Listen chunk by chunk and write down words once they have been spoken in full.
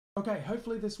Okay,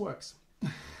 hopefully this works.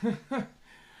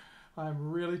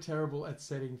 I'm really terrible at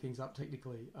setting things up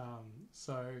technically,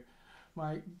 so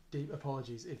my deep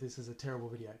apologies if this is a terrible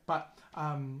video. But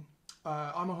I'm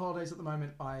on holidays at the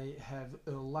moment. I have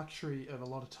a luxury of a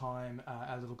lot of time.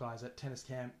 Our little guy's at tennis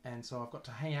camp, and so I've got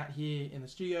to hang out here in the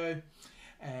studio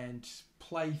and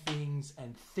play things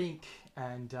and think,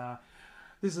 and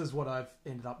this is what I've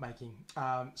ended up making.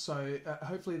 So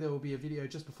hopefully there will be a video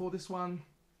just before this one.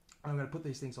 I'm going to put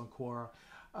these things on Quora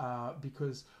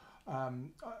because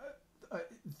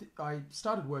I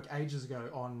started work ages ago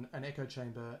on an echo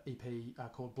chamber EP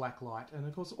called Black Light, and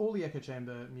of course all the echo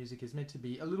chamber music is meant to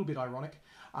be a little bit ironic,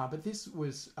 but this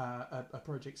was a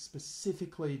project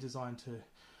specifically designed to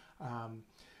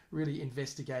really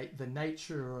investigate the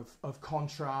nature of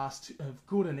contrast, of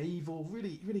good and evil,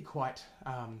 really quite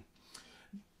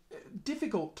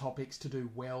difficult topics to do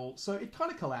well, so it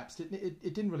kind of collapsed. It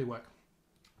didn't really work.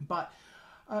 But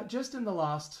just in the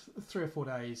last 3 or 4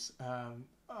 days,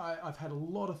 I've had a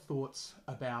lot of thoughts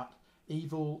about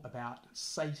evil, about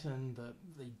Satan,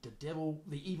 the devil,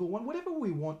 the evil one, whatever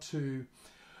we want to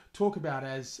talk about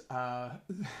as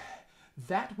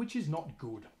that which is not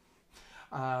good.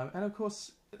 And of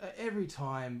course, every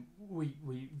time we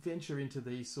venture into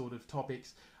these sort of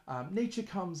topics, Nietzsche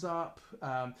comes up,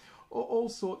 all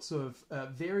sorts of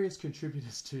various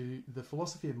contributors to the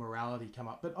philosophy of morality come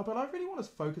up. But I really want to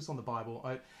focus on the Bible.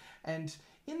 And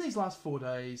in these last 4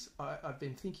 days, I've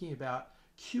been thinking about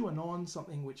QAnon,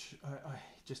 something which I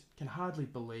just can hardly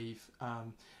believe,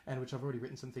 and which I've already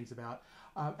written some things about.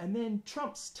 And then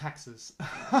Trump's taxes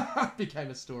became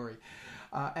a story.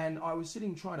 And I was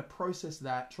sitting trying to process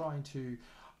that, trying to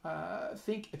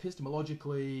think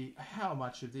epistemologically, how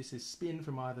much of this is spin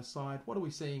from either side? What are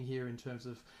we seeing here in terms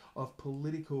of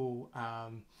political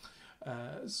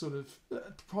sort of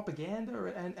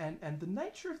propaganda and the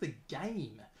nature of the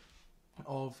game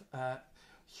of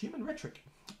human rhetoric?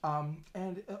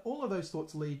 And all of those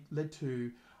thoughts led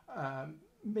to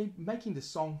me making this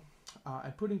song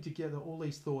and putting together all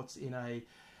these thoughts in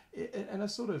a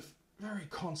sort of very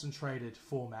concentrated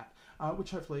format, which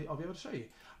hopefully I'll be able to show you.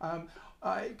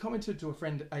 I commented to a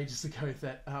friend ages ago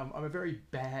that I'm a very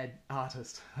bad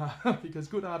artist because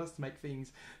good artists make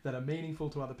things that are meaningful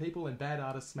to other people and bad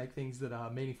artists make things that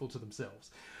are meaningful to themselves.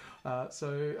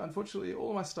 So unfortunately all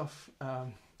of my stuff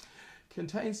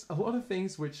contains a lot of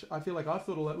things which I feel like I've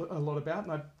thought a lot about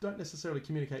and I don't necessarily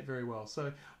communicate very well.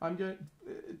 So I'm going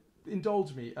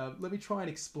indulge me. Let me try and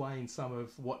explain some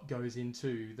of what goes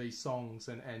into these songs,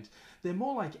 and they're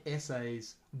more like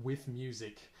essays with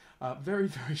music. Very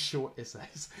short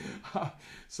essays.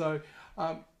 So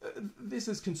this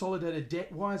is Consolidated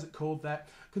Debt. Why is it called that?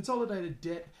 Consolidated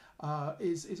Debt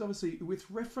is obviously with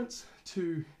reference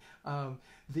to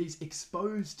these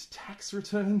exposed tax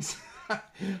returns,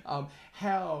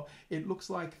 how it looks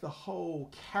like the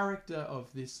whole character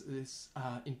of this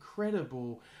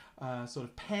incredible sort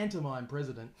of pantomime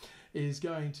president is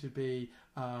going to be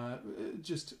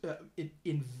just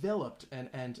enveloped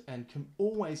and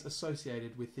always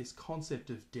associated with this concept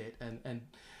of debt, and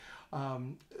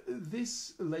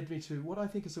this led me to what I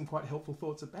think are some quite helpful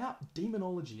thoughts about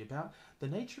demonology, about the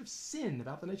nature of sin,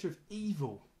 about the nature of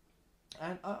evil.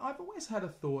 And I've always had a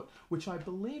thought, which I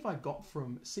believe I got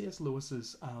from C.S.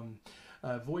 Lewis's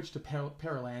Voyage to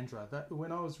Perelandra, that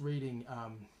when I was reading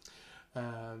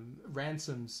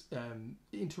Ransom's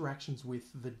interactions with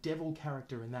the devil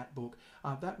character in that book,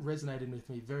 that resonated with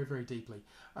me very deeply.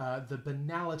 The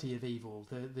banality of evil,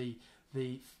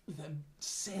 the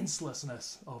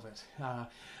senselessness of it,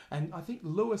 and I think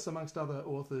Lewis, amongst other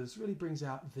authors, really brings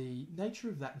out the nature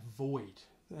of that void.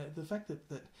 The fact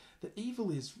that evil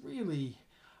is really,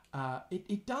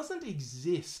 it doesn't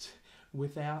exist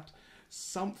without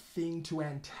something to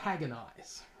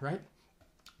antagonize, right?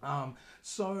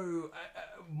 So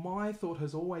my thought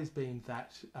has always been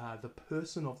that the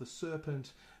person of the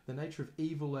serpent, the nature of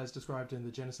evil as described in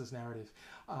the Genesis narrative,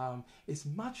 is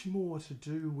much more to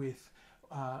do with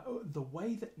the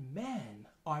way that man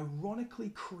ironically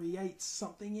creates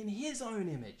something in his own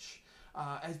image.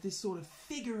 As this sort of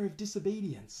figure of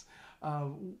disobedience.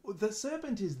 The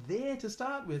serpent is there to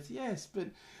start with, yes, but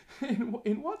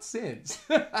in what sense?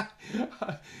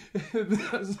 The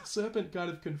serpent kind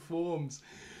of conforms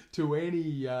to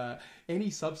any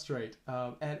substrate,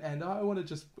 and I want to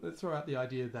just throw out the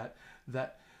idea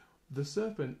that the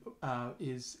serpent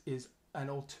is an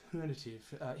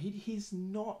alternative. He's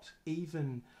not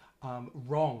even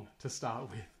wrong to start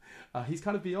with. He's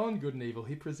kind of beyond good and evil.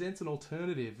 He presents an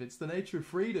alternative. It's the nature of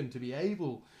freedom to be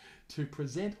able to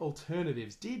present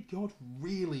alternatives. Did God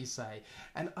really say?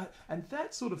 And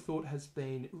that sort of thought has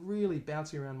been really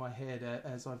bouncing around my head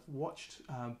as I've watched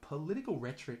political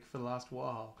rhetoric for the last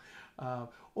while.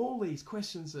 All these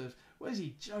questions of, was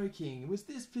he joking? Was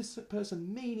this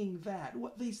person meaning that?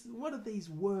 What are these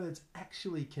words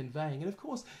actually conveying? And of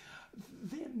course,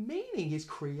 their meaning is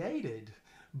created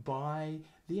by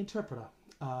the interpreter.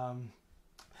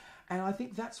 And I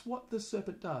think that's what the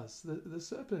serpent does. The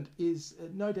serpent is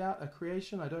no doubt a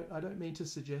creation. I don't mean to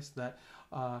suggest that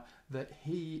that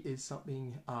he is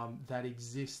something that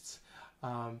exists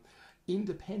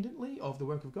independently of the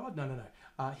work of God. No.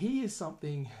 He is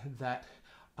something that,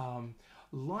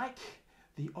 like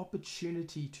the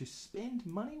opportunity to spend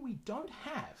money we don't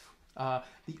have,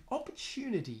 the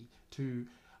opportunity to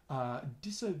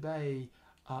disobey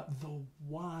the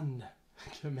one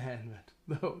commandment,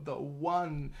 the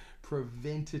one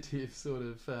preventative sort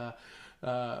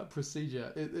of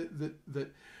procedure,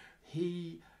 that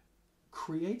he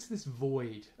creates this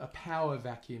void, a power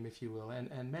vacuum, if you will,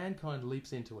 and mankind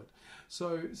leaps into it.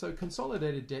 So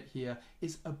consolidated debt here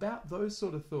is about those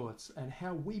sort of thoughts and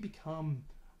how we become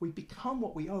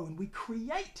what we owe, and we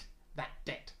create that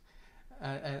debt.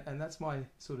 And that's my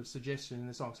sort of suggestion in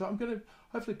the song. So I'm going to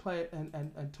hopefully play it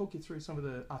and talk you through some of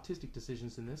the artistic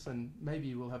decisions in this, and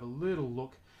maybe we'll have a little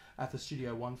look at the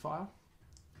Studio One file.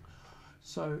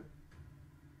 So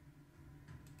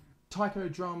taiko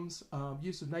drums,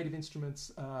 use of native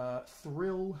instruments,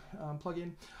 thrill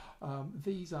plugin.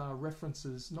 These are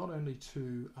references not only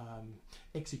to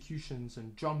executions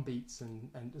and drum beats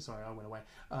and sorry, I went away,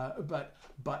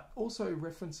 but also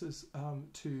references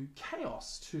to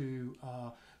chaos, to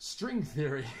string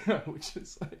theory, which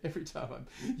is every time I'm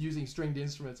using stringed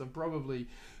instruments, I'm probably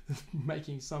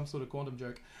making some sort of quantum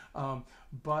joke.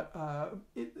 But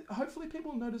hopefully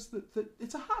people notice that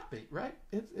it's a heartbeat, right?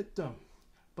 It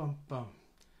bum bum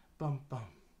bum bum.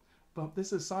 But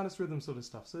this is sinus rhythm sort of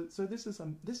stuff. So this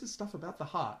is stuff about the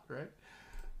heart, right?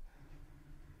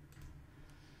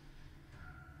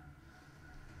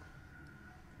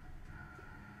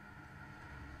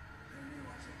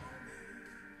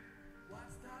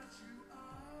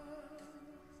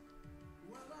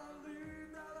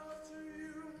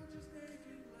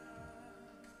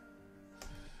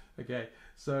 Okay,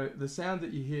 so the sound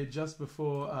that you hear just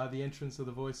before the entrance of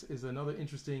the voice is another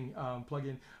interesting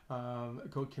plugin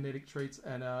called Kinetic Treats,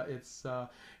 and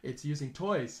it's using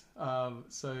toys.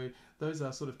 So those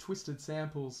are sort of twisted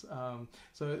samples.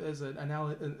 So there's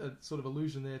a sort of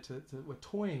allusion there to we're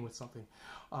toying with something.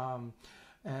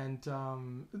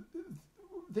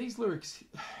 These lyrics,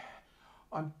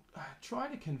 I'm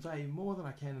trying to convey more than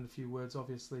I can in a few words,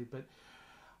 obviously, but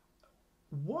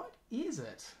what is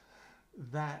it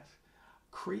that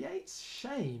creates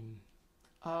shame?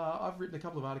 I've written a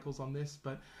couple of articles on this,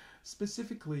 but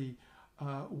specifically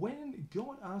when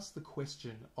God asked the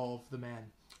question of the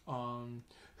man,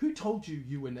 who told you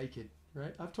you were naked,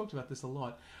 right? I've talked about this a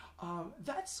lot.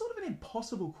 That's sort of an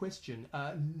impossible question.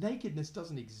 Nakedness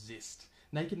doesn't exist.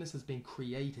 Nakedness has been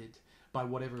created by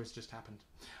whatever has just happened,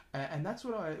 and that's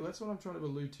what I'm trying to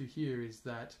allude to here, is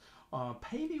that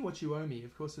pay me what you owe me,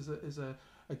 of course, is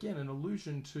again an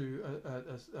allusion to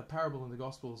a parable in the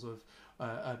Gospels of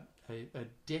a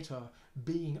debtor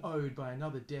being owed by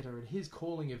another debtor, and his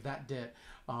calling of that debt,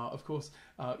 of course,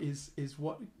 is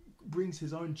what brings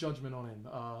his own judgment on him.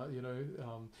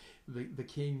 The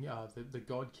king, the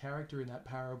God character in that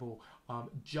parable,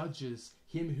 judges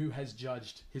him who has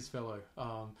judged his fellow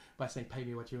by saying, "Pay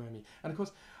me what you owe me." And of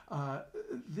course,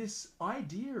 this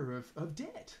idea of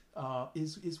debt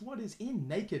is what is in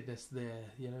nakedness there.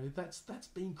 That's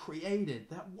been created.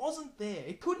 That wasn't there.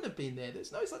 It couldn't have been there.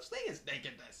 There's no such thing as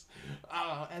nakedness,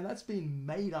 and that's been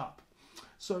made up.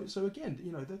 So again,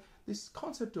 this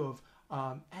concept of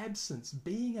absence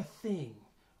being a thing,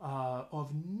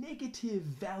 of negative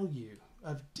value,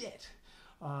 of debt.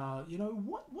 What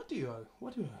do you owe?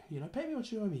 What do you owe? Pay me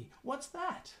what you owe me. What's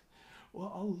that?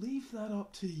 Well, I'll leave that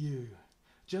up to you.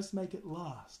 Just make it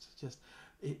last.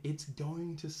 It's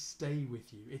going to stay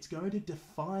with you. It's going to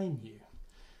define you.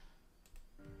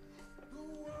 The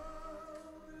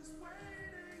world is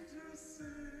waiting to see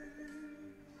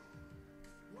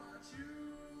what you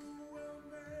will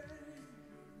make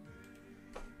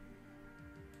of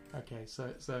me. Okay,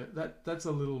 so that's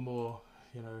a little more,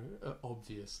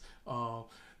 obvious. I'm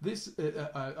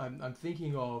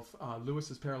thinking of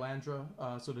Lewis's Perelandra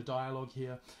sort of dialogue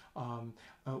here.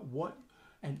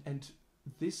 And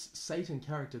this Satan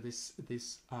character,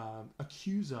 this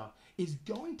accuser, is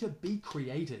going to be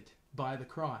created by the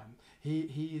crime.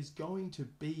 He is going to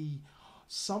be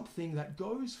something that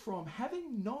goes from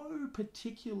having no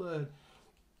particular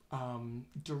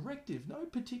directive, no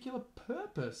particular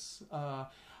purpose.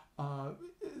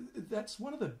 That's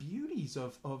one of the beauties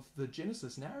of the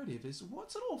Genesis narrative, is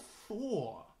what's it all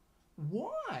for?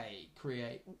 Why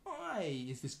create? Why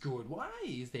is this good? Why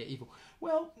is there evil?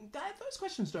 Well, those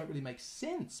questions don't really make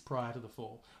sense prior to the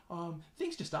fall.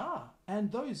 Things just are,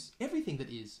 and everything that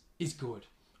is good.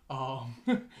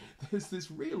 There's this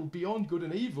real beyond good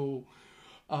and evil,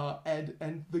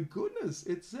 and the goodness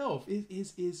itself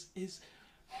is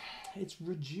it's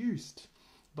reduced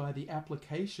by the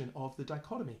application of the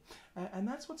dichotomy, and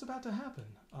that's what's about to happen.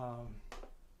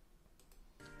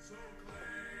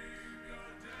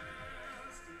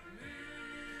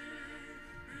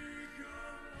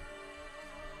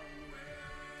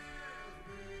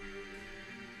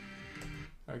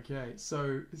 Okay,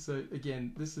 so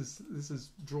again, this is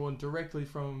drawn directly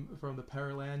from the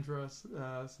Paralandra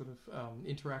sort of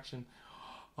interaction.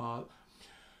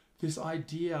 This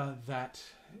idea that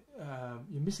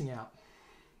you're missing out,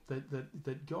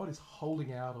 that God is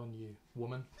holding out on you,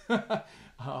 woman,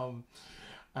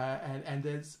 and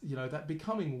there's that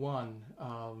becoming one.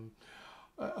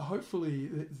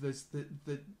 Hopefully,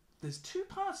 there's two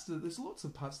parts. There's lots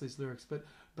of parts to these lyrics, but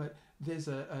there's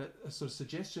a sort of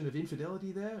suggestion of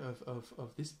infidelity there,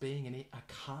 of this being a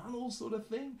carnal sort of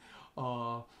thing.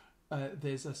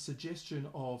 There's a suggestion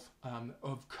of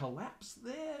collapse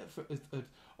there,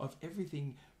 of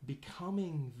everything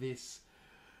becoming this,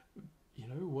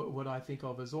 what I think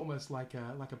of as almost like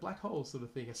a black hole sort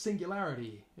of thing, a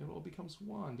singularity. It all becomes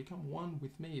one. Become one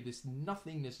with me. This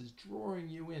nothingness is drawing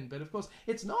you in, but of course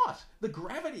it's not. The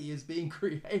gravity is being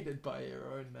created by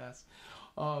your own mass.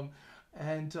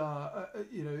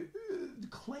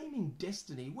 Claiming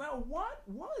destiny. Well, what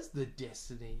was the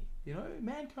destiny?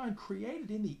 Mankind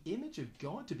created in the image of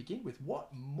God to begin with.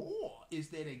 What more is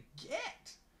there to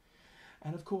get?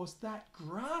 And of course, that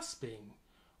grasping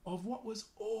of what was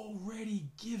already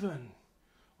given.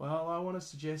 Well, I want to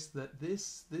suggest that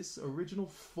this original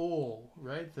fall,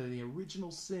 right, the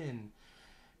original sin,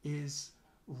 is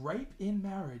rape in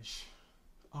marriage.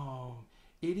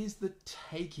 It is the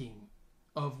taking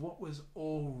of what was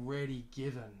already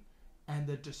given and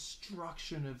the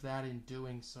destruction of that in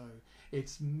doing so.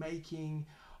 It's making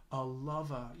a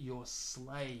lover your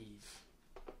slave.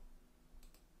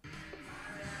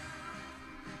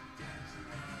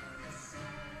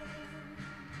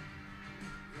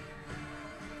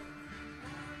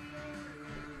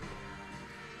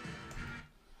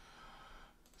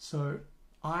 So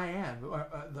I am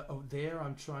there.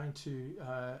 I'm trying to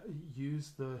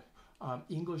use the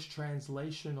English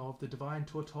translation of the divine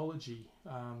tautology,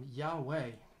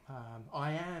 Yahweh.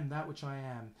 I am that which I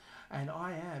am, and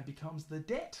I am becomes the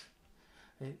debt.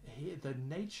 The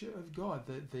nature of God,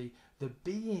 the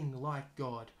being like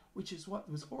God, which is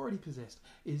what was already possessed,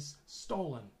 is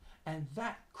stolen, and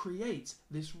that creates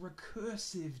this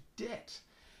recursive debt.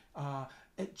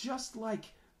 Just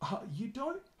like you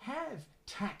don't have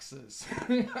taxes.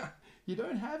 You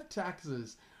don't have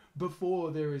taxes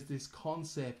before there is this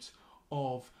concept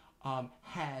of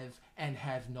have and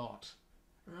have not,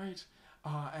 right?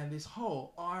 And this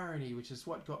whole irony, which is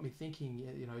what got me thinking,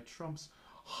 Trump's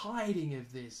hiding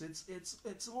of this.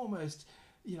 It's almost,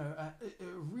 a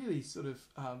really sort of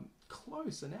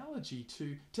close analogy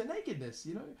to nakedness.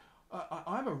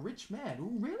 I'm a rich man.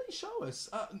 Really, show us?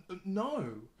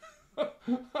 No.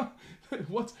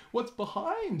 What's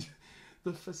behind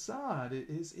the facade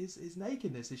is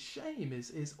nakedness, is shame,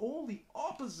 is all the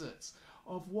opposites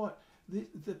of what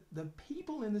the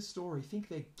people in this story think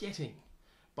they're getting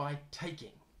by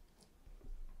taking.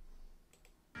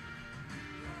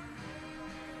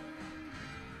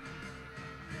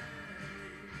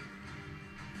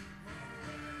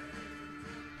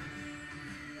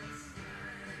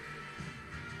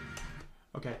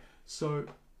 Okay, so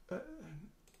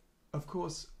of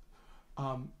course,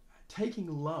 taking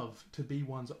love to be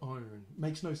one's own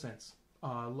makes no sense.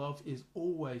 Love is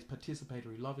always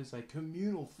participatory. Love is a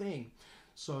communal thing.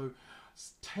 So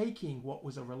taking what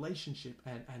was a relationship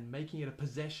and making it a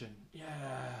possession,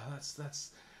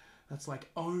 that's like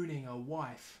owning a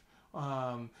wife.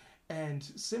 And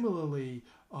similarly,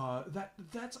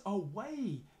 that's a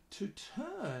way to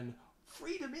turn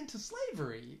freedom into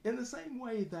slavery, in the same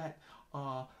way that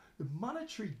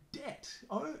monetary debt,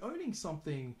 owning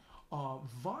something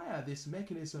via this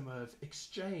mechanism of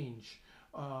exchange,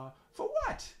 for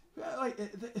what?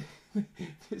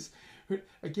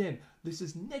 This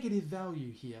is negative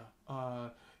value here.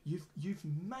 You've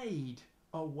made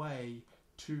a way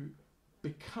to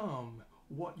become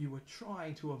what you were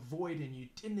trying to avoid, and you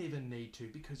didn't even need to,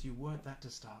 because you weren't that to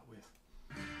start with.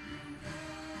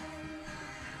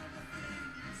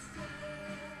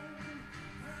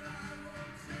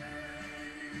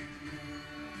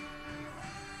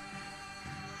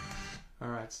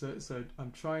 right, so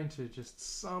I'm trying to just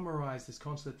summarize this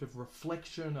concept of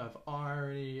reflection, of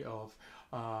irony, of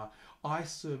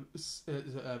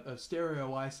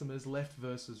stereoisomers, left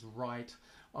versus right.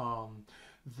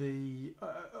 The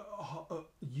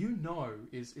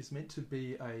is meant to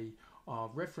be a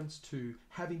reference to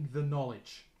having the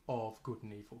knowledge of good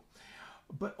and evil,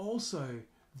 but also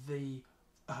the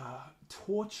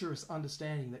torturous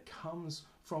understanding that comes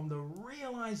from the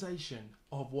realization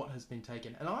of what has been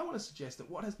taken. And I want to suggest that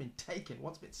what has been taken,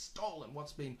 what's been stolen,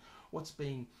 what's been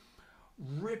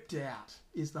ripped out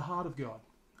is the heart of God.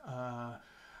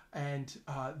 And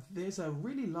there's a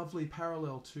really lovely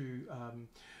parallel to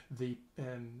the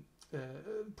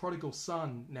prodigal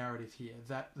son narrative here,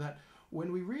 that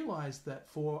when we realize that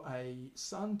for a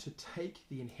son to take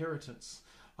the inheritance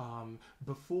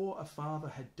before a father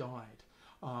had died,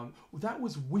 that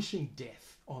was wishing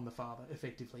death on the father,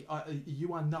 effectively.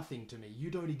 You are nothing to me. You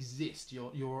don't exist.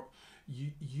 You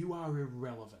are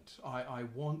irrelevant. I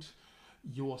want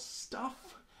your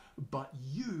stuff, but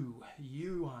you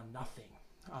are nothing.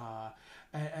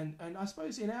 And I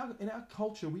suppose in our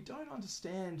culture we don't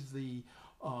understand the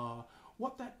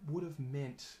what that would have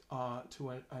meant to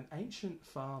an ancient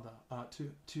father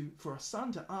for a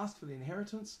son to ask for the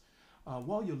inheritance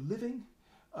while you're living.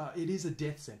 It is a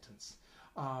death sentence.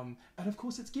 And of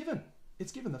course it's given.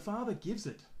 The father gives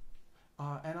it.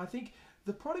 And I think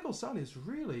the prodigal son is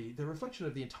really the reflection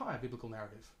of the entire biblical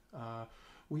narrative.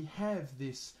 We have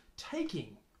this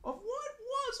taking of what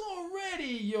was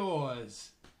already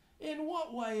yours. In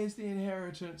what way is the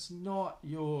inheritance not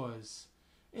yours?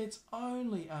 It's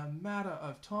only a matter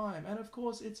of time. And of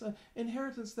course it's an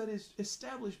inheritance that is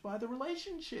established by the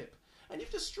relationship. And you've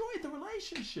destroyed the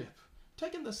relationship,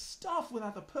 taken the stuff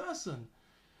without the person.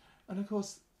 And of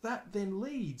course, that then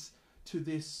leads to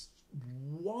this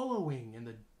wallowing in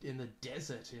the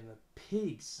desert, in the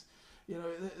pigs. You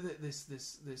know, this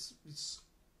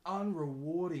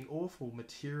unrewarding, awful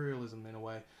materialism in a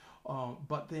way.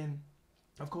 But then,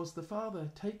 of course, the father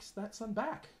takes that son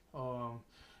back.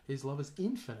 His love is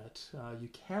infinite. You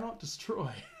cannot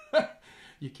destroy.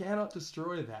 You cannot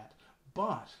destroy that.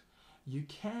 But you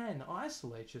can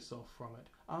isolate yourself from it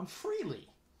freely.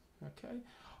 Okay.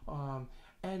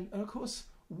 And of course,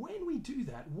 when we do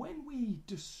that, when we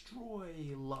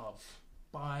destroy love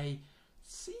by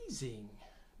seizing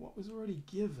what was already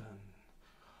given,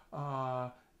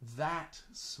 that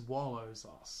swallows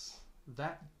us.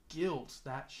 That guilt,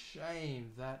 that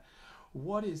shame, that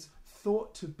what is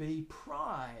thought to be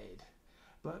pride,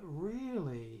 but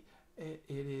really it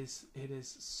is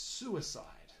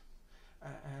suicide,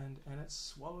 and it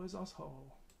swallows us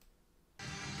whole.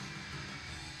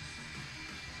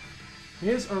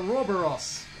 Here's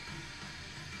Ouroboros.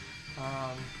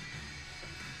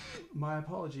 My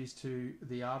apologies to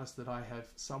the artist that I have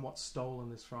somewhat stolen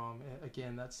this from.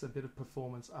 Again, that's a bit of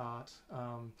performance art,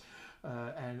 and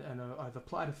I've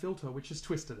applied a filter which has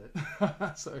twisted it.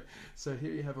 So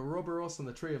here you have Ouroboros and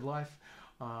the Tree of Life,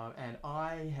 and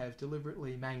I have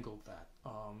deliberately mangled that.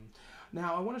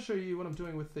 Now I want to show you what I'm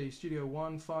doing with the Studio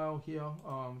One file here.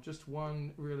 Just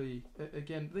one really,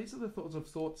 again, these are the sorts of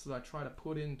thoughts that I try to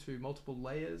put into multiple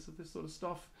layers of this sort of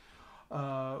stuff.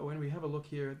 When we have a look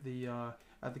here at the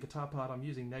guitar part, I'm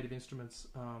using Native Instruments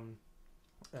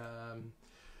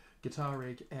guitar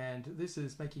rig, and this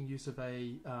is making use of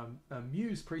a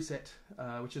Muse preset,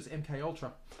 which is MK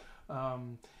Ultra.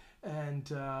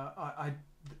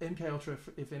 MK Ultra,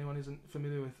 if anyone isn't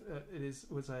familiar with it,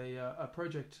 was a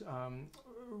project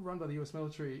run by the US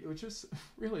military, which is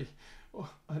really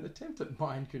an attempt at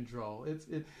mind control.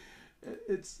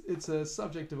 It's a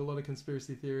subject of a lot of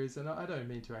conspiracy theories, and I don't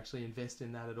mean to actually invest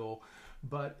in that at all.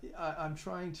 But I'm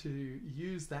trying to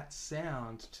use that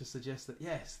sound to suggest that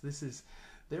yes,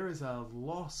 there is a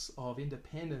loss of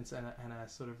independence and a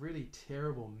sort of really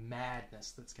terrible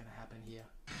madness that's going to happen here.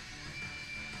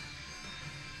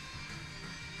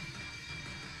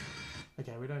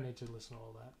 Okay, we don't need to listen to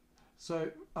all that. So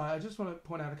I just want to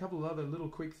point out a couple of other little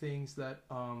quick things that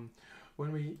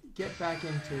when we get back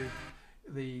into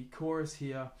the chorus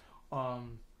here,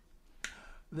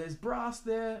 there's brass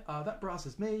there. That brass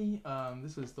is me.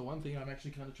 This is the one thing I'm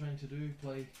actually kind of trying to do,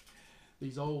 play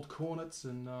these old cornets,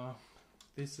 and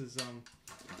this is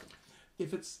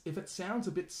if it sounds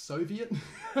a bit Soviet,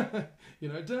 you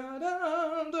know, da da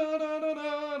da da da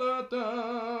da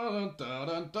da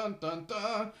da da da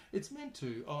da, it's meant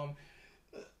to.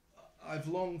 I've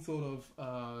long thought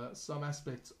of some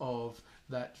aspects of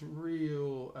that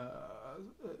real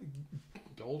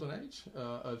golden age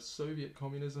of Soviet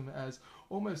communism as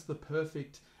almost the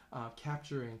perfect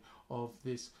capturing of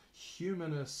this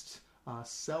humanist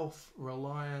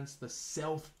self-reliance, the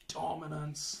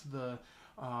self-dominance, the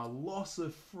loss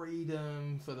of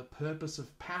freedom for the purpose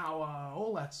of power,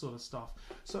 all that sort of stuff.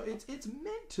 So it's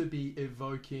meant to be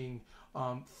evoking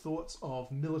thoughts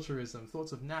of militarism,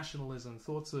 thoughts of nationalism,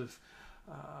 thoughts of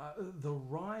the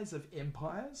rise of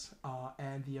empires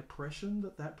and the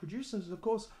oppression that produces. Of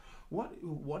course,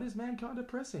 what is mankind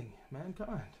oppressing?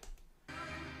 Mankind.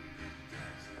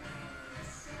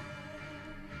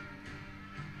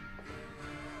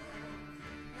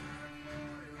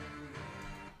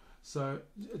 So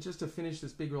just to finish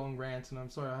this big long rant, and I'm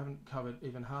sorry I haven't covered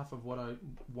even half of what I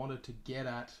wanted to get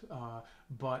at,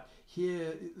 but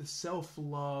here,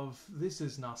 self-love, this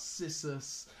is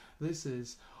Narcissus, this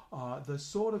is the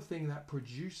sort of thing that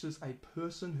produces a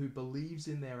person who believes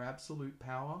in their absolute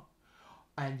power,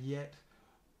 and yet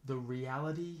the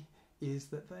reality is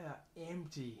that they are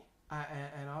empty.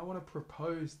 And I want to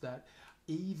propose that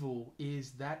evil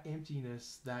is that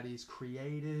emptiness that is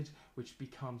created, which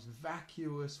becomes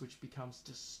vacuous, which becomes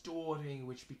distorting,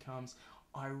 which becomes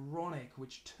ironic,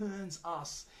 which turns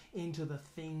us into the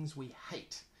things we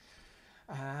hate.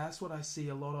 That's what I see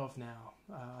a lot of now.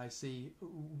 I see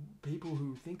people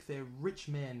who think they're rich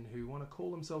men, who want to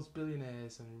call themselves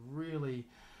billionaires, and really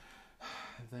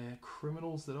they're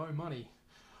criminals that owe money.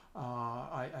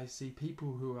 I see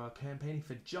people who are campaigning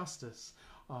for justice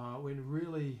when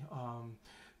really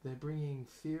they're bringing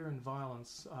fear and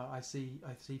violence. I see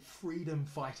freedom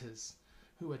fighters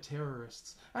who are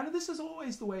terrorists, and this is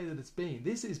always the way that it's been.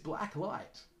 This is black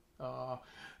light.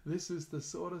 This is the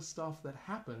sort of stuff that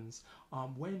happens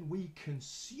when we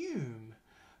consume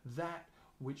that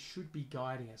which should be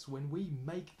guiding us, when we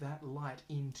make that light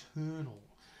internal.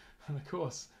 And of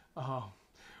course,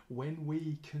 when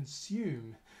we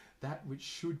consume that which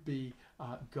should be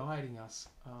guiding us,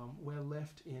 we're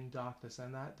left in darkness,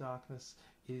 and that darkness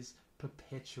is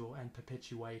perpetual and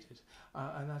perpetuated.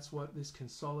 And that's what this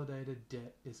consolidated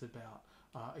debt is about.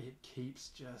 It keeps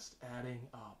just adding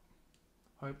up.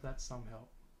 Hope that's some help.